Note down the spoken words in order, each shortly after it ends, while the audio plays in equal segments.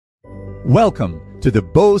Welcome to the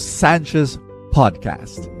Bo Sanchez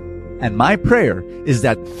podcast. And my prayer is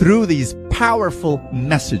that through these powerful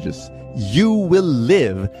messages, you will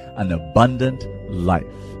live an abundant life.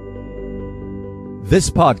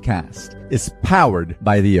 This podcast is powered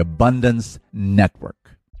by the Abundance Network.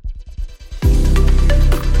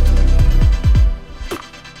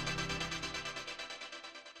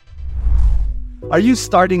 Are you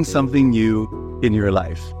starting something new in your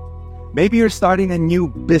life? Maybe you're starting a new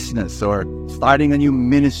business or starting a new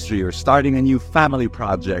ministry or starting a new family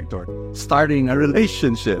project or starting a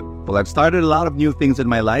relationship. Well, I've started a lot of new things in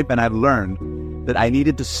my life, and I've learned that I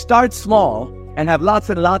needed to start small and have lots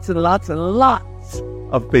and lots and lots and lots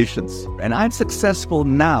of patience. And I'm successful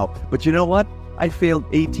now, but you know what? I failed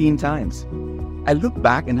 18 times. I look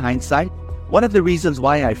back in hindsight, one of the reasons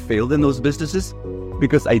why I failed in those businesses,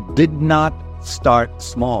 because I did not start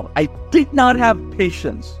small. I did not have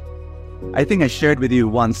patience. I think I shared with you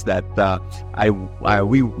once that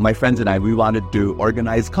my friends and I, we wanted to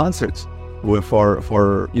organize concerts for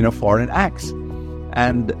foreign acts,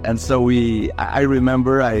 and so I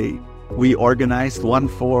remember we organized one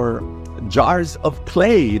for Jars of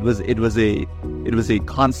Clay. It was a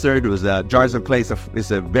concert. It was Jars of Clay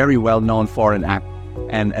is a very well known foreign act.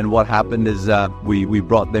 And what happened is we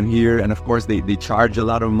brought them here, and of course they charge a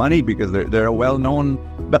lot of money because they're a well-known.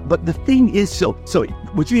 But the thing is, so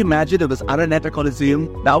would you imagine it was Araneta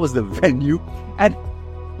Coliseum? That was the venue, and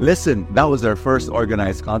listen, that was our first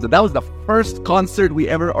organized concert. That was the first concert we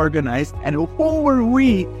ever organized, and who were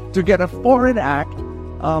we to get a foreign act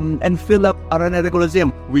and fill up Araneta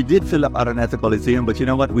Coliseum? We did fill up Araneta Coliseum, but you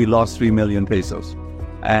know what? We lost 3 million pesos.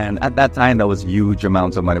 And at that time, that was huge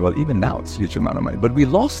amounts of money. Well, even now, it's a huge amount of money. But we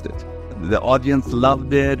lost it. The audience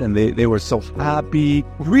loved it, and they were so happy.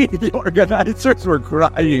 Really, the organizers were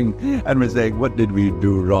crying and were saying, what did we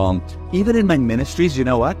do wrong? Even in my ministries, you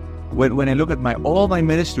know what? When I look at all my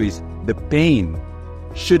ministries, the pain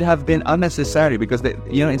should have been unnecessary because,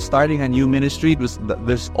 in starting a new ministry,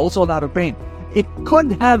 there's also a lot of pain. It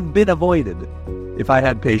could have been avoided if I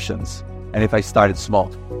had patience and if I started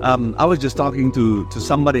small. I was just talking to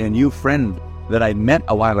somebody, a new friend that I met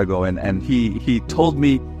a while ago, and he told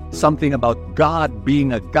me something about God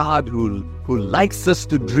being a God who likes us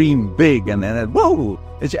to dream big, and whoa,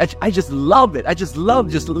 I just love it. I just love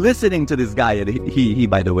just listening to this guy, and he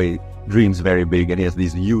by the way dreams very big, and he has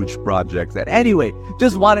these huge projects. And anyway,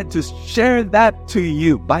 just wanted to share that to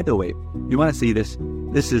you. By the way, you want to see this?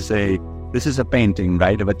 This is a painting,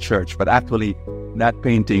 right, of a church, but actually that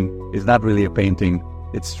painting is not really a painting.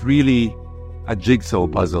 It's really a jigsaw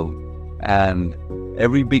puzzle. And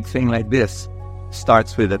every big thing like this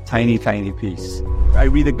starts with a tiny, tiny piece. I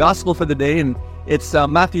read the gospel for the day, and it's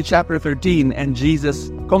Matthew chapter 13, and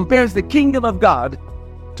Jesus compares the kingdom of God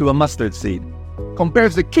to a mustard seed.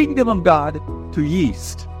 Compares the kingdom of God to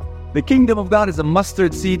yeast. The kingdom of God is a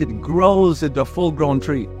mustard seed. It grows into a full-grown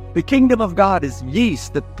tree. The kingdom of God is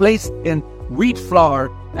yeast that placed in wheat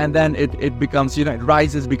flour, and then it becomes, it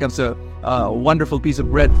rises, becomes a wonderful piece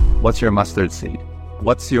of bread. What's your mustard seed?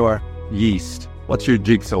 What's your yeast? What's your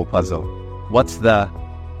jigsaw puzzle? What's the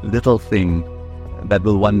little thing that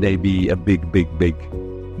will one day be a big, big, big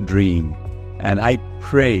dream? And I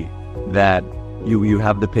pray that you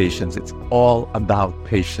have the patience. It's all about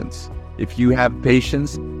patience. If you have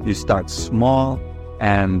patience, you start small.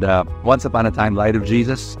 And once upon a time, Light of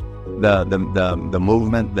Jesus, the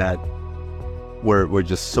movement that we're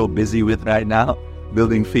just so busy with right now,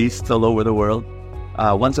 building feasts all over the world.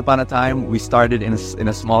 Once upon a time, we started in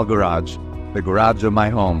a small garage, the garage of my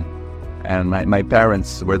home. And my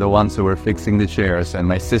parents were the ones who were fixing the chairs, and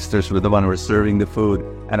my sisters were the ones who were serving the food,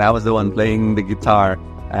 and I was the one playing the guitar.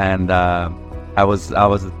 And I was that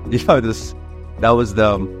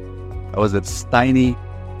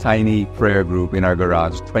tiny prayer group in our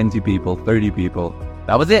garage, 20 people, 30 people.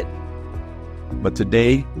 That was it. But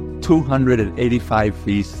today, 285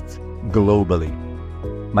 feasts globally.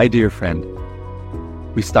 My dear friend,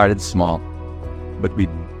 we started small, but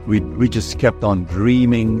we just kept on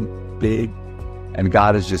dreaming big, and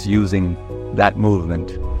God is just using that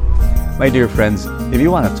movement. My dear friends, if you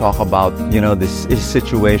want to talk about, this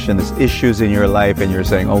situation, these issues in your life, and you're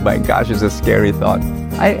saying, oh my gosh, it's a scary thought,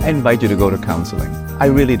 I invite you to go to counseling. I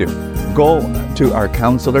really do. Go to our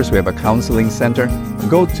counselors. We have a counseling center.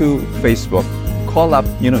 Go to Facebook. Call up,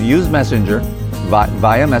 use Messenger,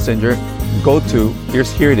 via Messenger. Go to,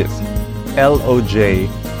 here it is, LOJ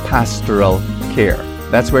Pastoral Care.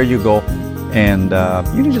 That's where you go, and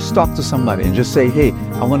you can just talk to somebody and just say, hey,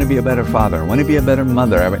 I want to be a better father. I want to be a better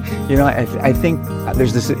mother. I think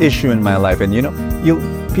there's this issue in my life, and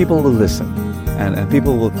people will listen, and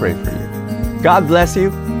people will pray for you. God bless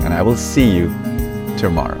you, and and I will see you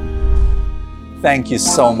tomorrow. Thank you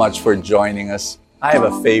so much for joining us. I have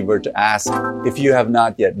a favor to ask. If you have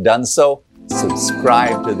not yet done so,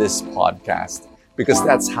 subscribe to this podcast, because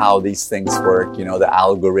that's how these things work, the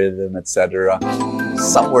algorithm, etc.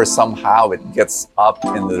 Somewhere, somehow it gets up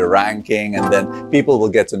into the ranking, and then people will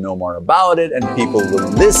get to know more about it, and people will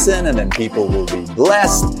listen, and then people will be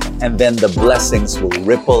blessed, and then the blessings will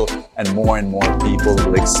ripple, and more people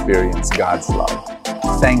will experience God's love.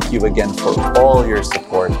 Thank you again for all your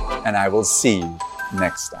support, and I will see you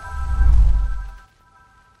next time.